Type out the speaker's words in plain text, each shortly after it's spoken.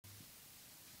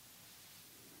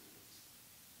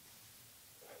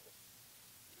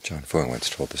John Fuang once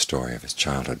told the story of his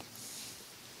childhood.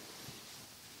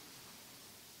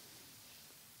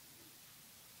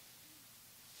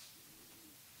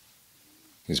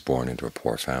 He was born into a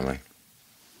poor family.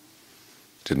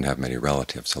 Didn't have many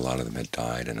relatives. A lot of them had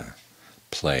died in a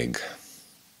plague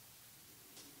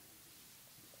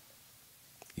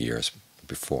years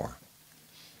before.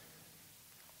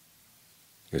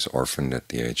 He was orphaned at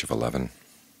the age of 11.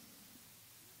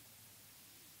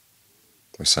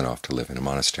 Was sent off to live in a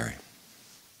monastery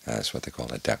as what they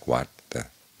called a dekwat. One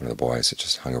of the boys that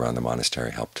just hung around the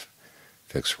monastery, helped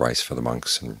fix rice for the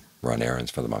monks and run errands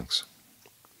for the monks.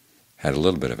 Had a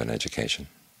little bit of an education,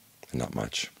 and not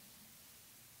much.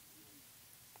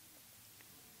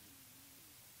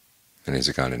 And as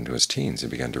he got into his teens, he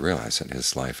began to realize that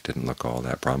his life didn't look all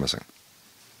that promising.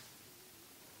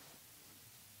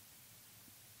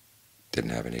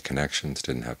 Didn't have any connections,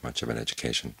 didn't have much of an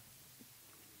education.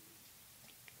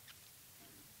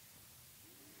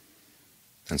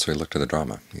 And so he looked at the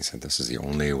Dhamma. He said, this is the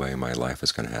only way my life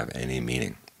is going to have any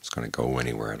meaning. It's going to go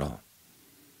anywhere at all.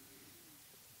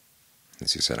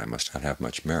 As he said, I must not have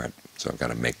much merit, so I've got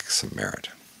to make some merit.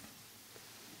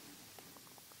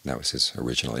 That was his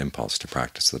original impulse to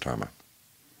practice the Dhamma,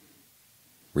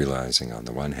 realizing on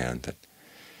the one hand that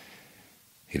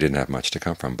he didn't have much to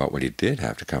come from, but what he did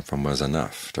have to come from was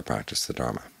enough to practice the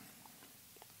Dhamma,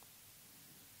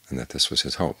 and that this was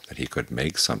his hope, that he could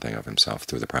make something of himself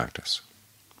through the practice.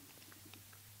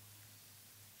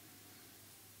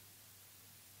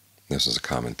 This is a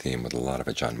common theme with a lot of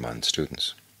Ajahn Mun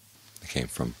students. They came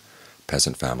from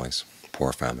peasant families,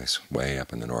 poor families, way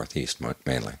up in the northeast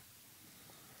mainly.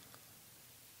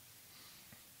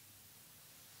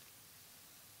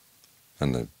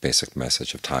 And the basic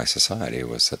message of Thai society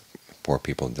was that poor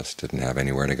people just didn't have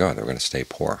anywhere to go. They were going to stay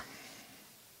poor.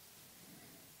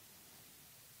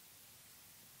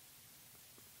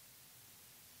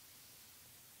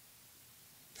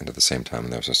 And at the same time,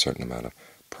 there was a certain amount of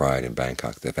pride in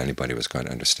Bangkok that if anybody was going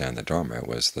to understand the Dharma, it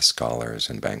was the scholars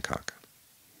in Bangkok.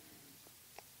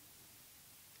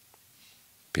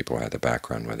 People had the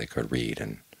background where they could read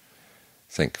and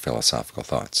think philosophical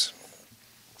thoughts.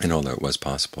 And although it was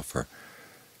possible for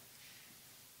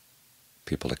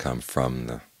people to come from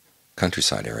the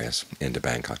countryside areas into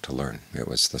Bangkok to learn, it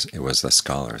was the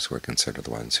scholars who were considered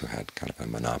the ones who had kind of a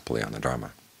monopoly on the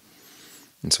Dharma.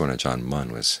 And so when Ajahn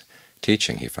Mun was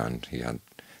teaching, he found he had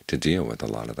to deal with a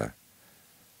lot of the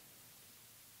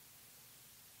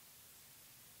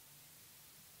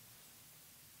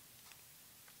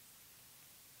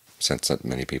sense that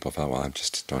many people felt, well, I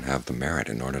just don't have the merit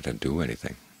in order to do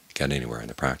anything, get anywhere in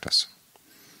the practice.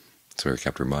 So he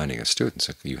kept reminding his students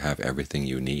that you have everything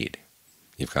you need.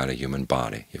 You've got a human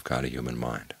body, you've got a human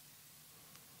mind,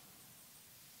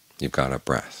 you've got a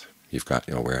breath, you've got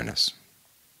awareness,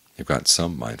 you've got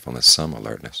some mindfulness, some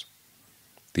alertness.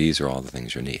 These are all the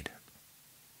things you need.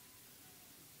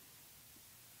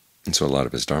 And so a lot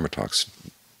of his Dharma talks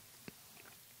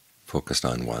focused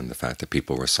on, one, the fact that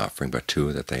people were suffering, but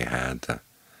two, that they had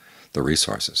the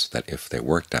resources, that if they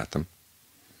worked at them,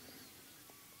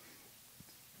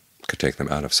 could take them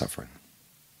out of suffering.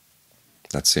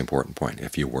 That's the important point,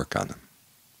 if you work on them.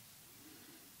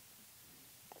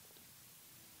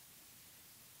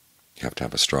 You have to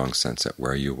have a strong sense that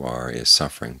where you are is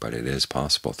suffering, but it is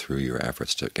possible through your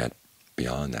efforts to get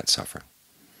beyond that suffering.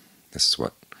 This is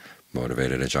what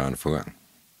motivated Ajahn Fuang,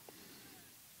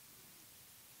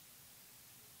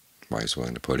 why he's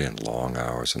willing to put in long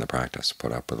hours in the practice,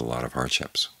 put up with a lot of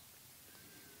hardships,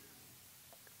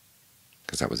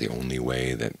 because that was the only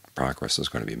way that progress was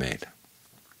going to be made.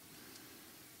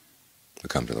 We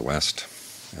come to the West,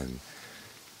 and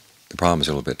the problem is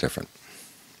a little bit different.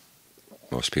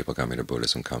 Most people coming to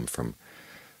Buddhism come from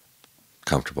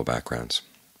comfortable backgrounds,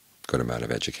 good amount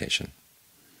of education.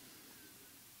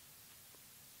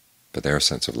 But their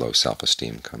sense of low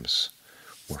self-esteem comes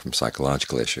more from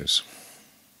psychological issues.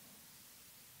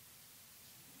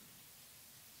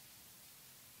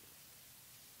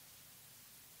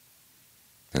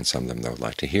 And some of them, though,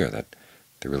 like to hear that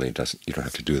there really doesn't. You don't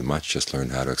have to do much. Just learn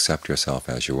how to accept yourself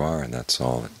as you are, and that's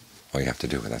all you have to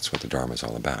do. And that's what the Dharma is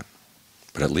all about.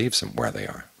 But it leaves them where they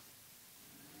are.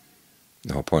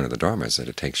 The whole point of the Dharma is that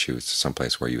it takes you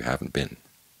someplace where you haven't been.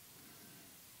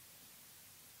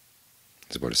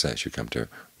 As the Buddha says, you come to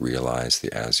realize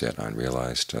the as-yet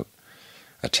unrealized, to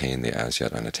attain the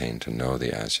as-yet unattained, to know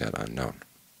the as-yet unknown,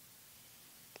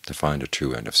 to find a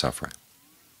true end of suffering.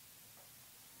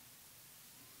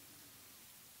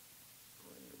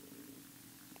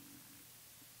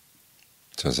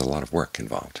 So there's a lot of work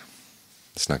involved.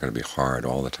 It's not going to be hard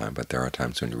all the time, but there are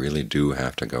times when you really do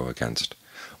have to go against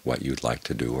what you'd like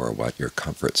to do or what your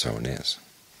comfort zone is.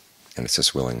 And it's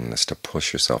this willingness to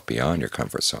push yourself beyond your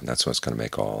comfort zone. That's what's going to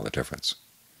make all the difference.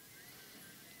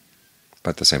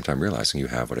 But at the same time realizing you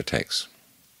have what it takes.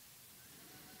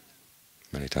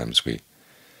 Many times we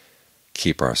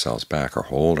keep ourselves back or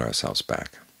hold ourselves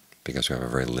back because we have a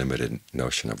very limited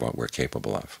notion of what we're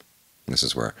capable of. And this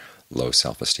is where low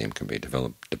self-esteem can be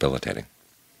debilitating,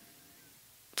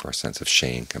 or a sense of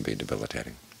shame can be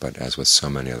debilitating. But as with so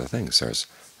many other things, there's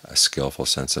a skillful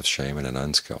sense of shame and an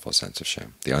unskillful sense of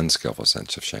shame. The unskillful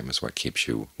sense of shame is what keeps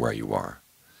you where you are,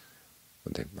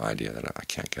 with the idea that I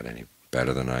can't get any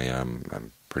better than I am,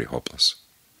 I'm pretty hopeless.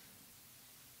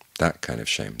 That kind of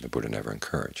shame the Buddha never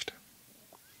encouraged.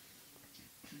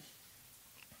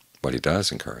 What he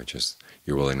does encourage is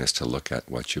your willingness to look at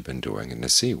what you've been doing and to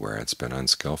see where it's been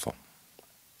unskillful.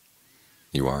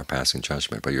 You are passing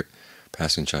judgment, but you're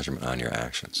passing judgment on your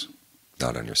actions,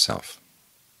 not on yourself.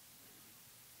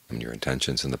 And your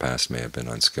intentions in the past may have been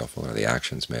unskillful, or the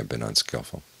actions may have been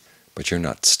unskillful, but you're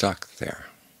not stuck there.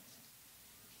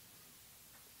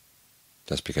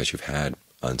 Just because you've had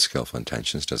unskillful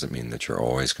intentions doesn't mean that you're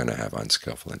always going to have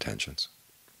unskillful intentions.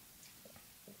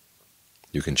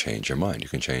 You can change your mind, you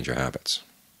can change your habits.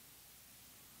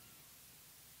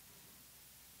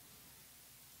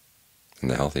 And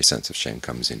the healthy sense of shame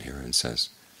comes in here and says,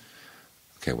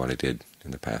 okay, what I did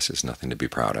in the past is nothing to be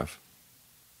proud of,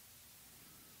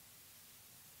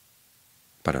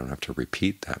 but I don't have to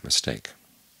repeat that mistake.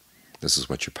 This is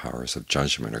what your powers of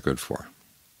judgment are good for.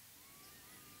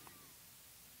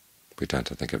 We tend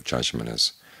to think of judgment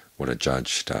as what a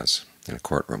judge does in a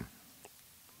courtroom.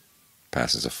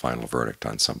 Passes a final verdict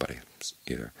on somebody,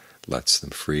 either lets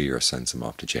them free or sends them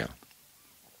off to jail.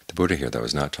 The Buddha here, though,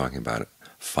 is not talking about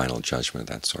final judgment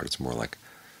of that sort. It's more like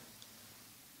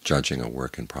judging a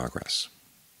work in progress.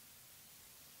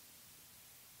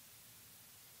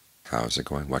 How is it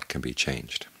going? What can be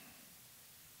changed?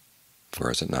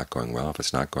 Or is it not going well? If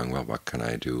it's not going well, what can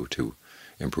I do to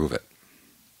improve it?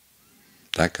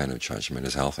 That kind of judgment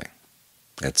is healthy.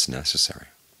 It's necessary.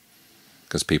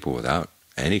 Because people without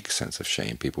any sense of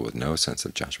shame, people with no sense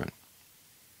of judgment,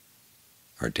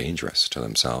 are dangerous to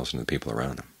themselves and to the people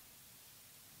around them.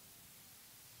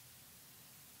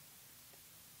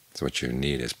 So what you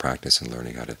need is practice in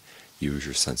learning how to use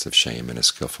your sense of shame in a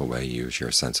skillful way, use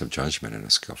your sense of judgment in a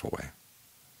skillful way,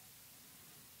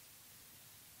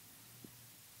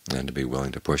 and to be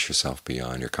willing to push yourself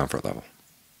beyond your comfort level,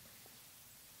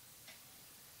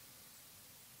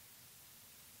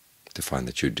 to find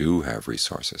that you do have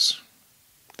resources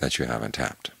that you haven't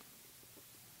tapped.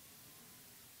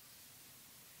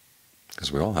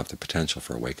 Because we all have the potential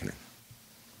for awakening.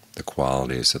 The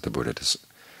qualities that the Buddha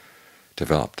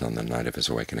developed on the night of his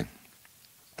awakening,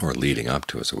 or leading up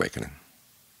to his awakening,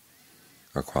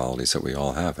 are qualities that we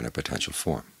all have in a potential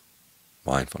form.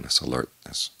 Mindfulness,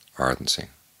 alertness, ardency,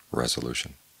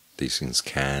 resolution. These things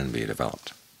can be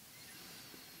developed.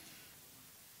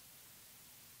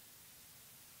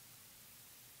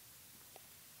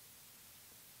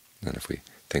 And if we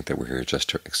think that we're here just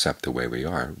to accept the way we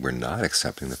are, we're not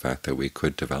accepting the fact that we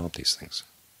could develop these things.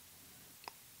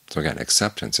 So again,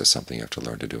 acceptance is something you have to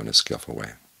learn to do in a skillful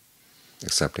way.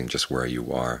 Accepting just where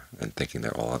you are and thinking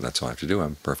that that's all I have to do,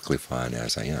 I'm perfectly fine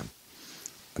as I am.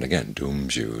 And again,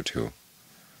 dooms you to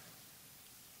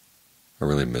a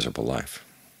really miserable life.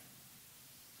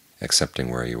 Accepting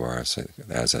where you are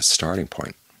as a starting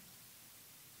point,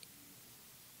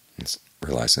 it's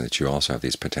realizing that you also have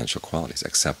these potential qualities,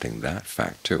 accepting that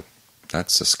fact too.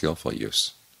 That's the skillful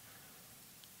use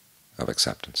of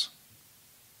acceptance.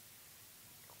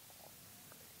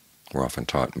 We're often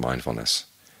taught mindfulness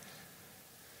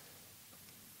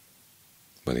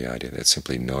with the idea that it's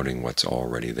simply noting what's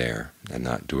already there and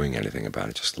not doing anything about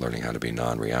it, just learning how to be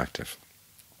non-reactive,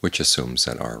 which assumes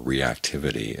that our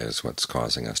reactivity is what's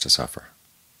causing us to suffer.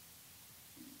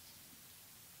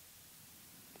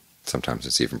 Sometimes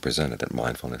it's even presented that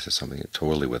mindfulness is something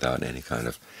totally without any kind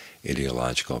of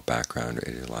ideological background or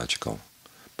ideological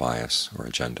bias or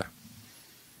agenda.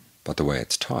 But the way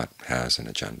it's taught has an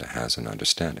agenda, has an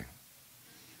understanding,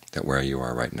 that where you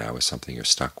are right now is something you're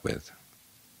stuck with,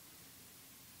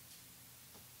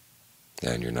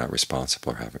 and you're not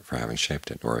responsible for having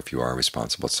shaped it. Or if you are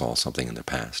responsible, it's all something in the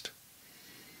past.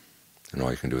 And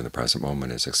all you can do in the present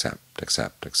moment is accept,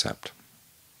 accept, accept.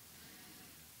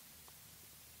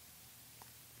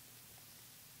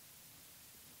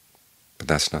 But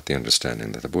that's not the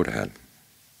understanding that the Buddha had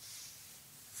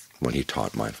when he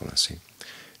taught mindfulness. He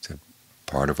said,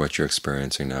 part of what you're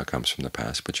experiencing now comes from the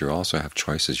past, but you also have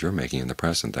choices you're making in the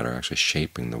present that are actually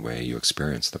shaping the way you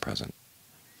experience the present.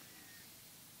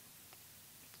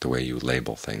 the way you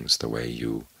label things, the way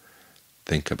you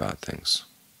think about things.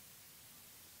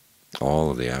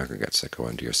 All of the aggregates that go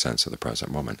into your sense of the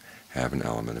present moment have an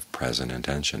element of present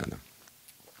intention in them.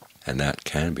 And that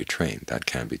can be trained, that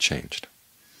can be changed.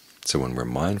 So when we're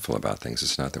mindful about things,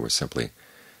 it's not that we're simply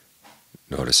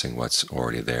noticing what's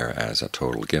already there as a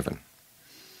total given,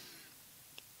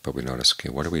 but we notice, okay,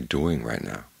 what are we doing right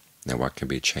now? Now what can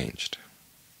be changed?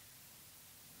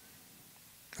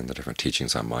 And the different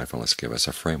teachings on mindfulness give us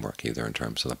a framework, either in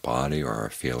terms of the body or our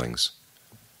feelings,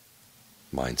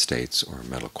 mind states, or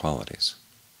mental qualities,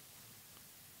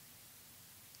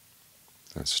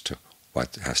 as to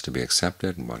what has to be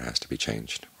accepted and what has to be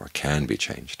changed, or can be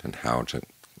changed, and how to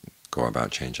go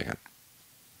about changing it.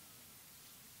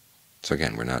 So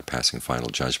again, we're not passing final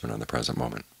judgment on the present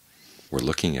moment. We're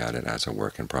looking at it as a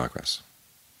work in progress,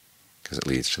 because it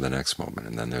leads to the next moment,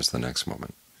 and then there's the next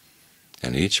moment.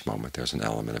 And each moment there's an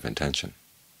element of intention,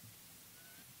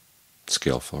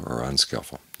 skillful or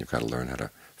unskillful. You've got to learn how to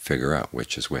figure out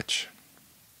which is which.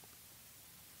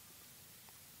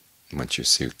 Once you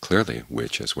see clearly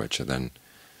which is which, then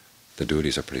the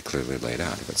duties are pretty clearly laid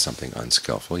out. If it's something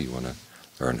unskillful, you want to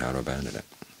learn how to abandon it,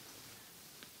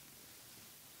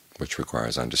 which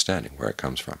requires understanding where it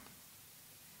comes from,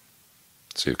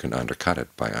 so you can undercut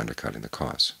it by undercutting the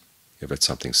cause. If it's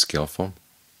something skillful,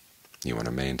 you want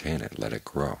to maintain it, let it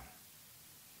grow.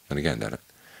 And again, that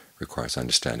requires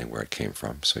understanding where it came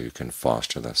from, so you can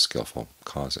foster the skillful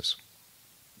causes.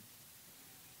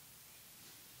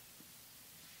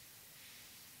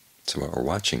 So what we're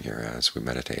watching here as we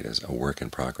meditate is a work in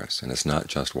progress, and it's not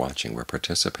just watching, we're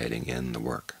participating in the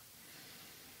work.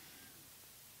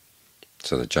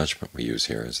 So the judgment we use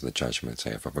here is the judgment,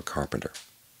 say, of a carpenter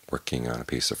working on a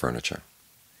piece of furniture.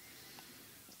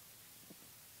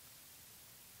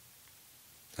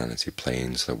 And as he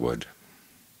planes the wood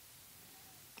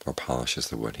or polishes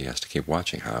the wood, he has to keep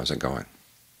watching. How is it going?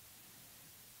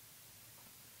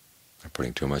 Am I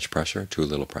putting too much pressure? Too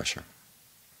little pressure?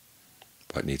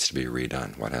 What needs to be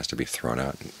redone? What has to be thrown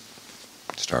out and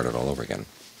started all over again?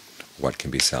 What can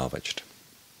be salvaged?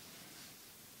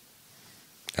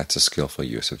 That's a skillful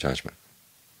use of judgment,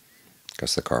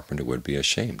 because the carpenter would be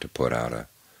ashamed to put out a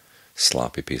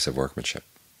sloppy piece of workmanship.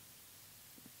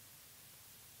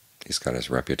 He's got his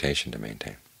reputation to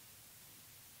maintain.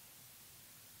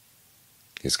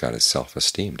 He's got his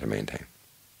self-esteem to maintain.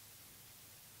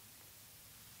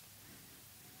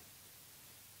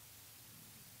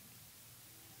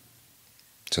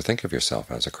 So think of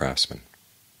yourself as a craftsman,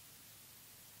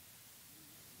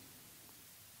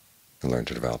 and learn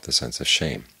to develop the sense of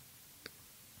shame,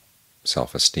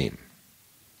 self-esteem,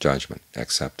 judgment,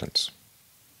 acceptance,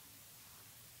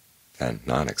 and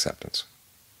non-acceptance.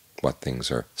 What things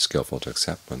are skillful to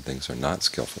accept, when things are not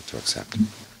skillful to accept.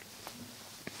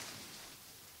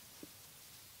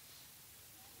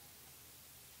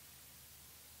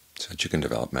 So that you can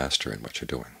develop mastery in what you're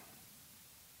doing.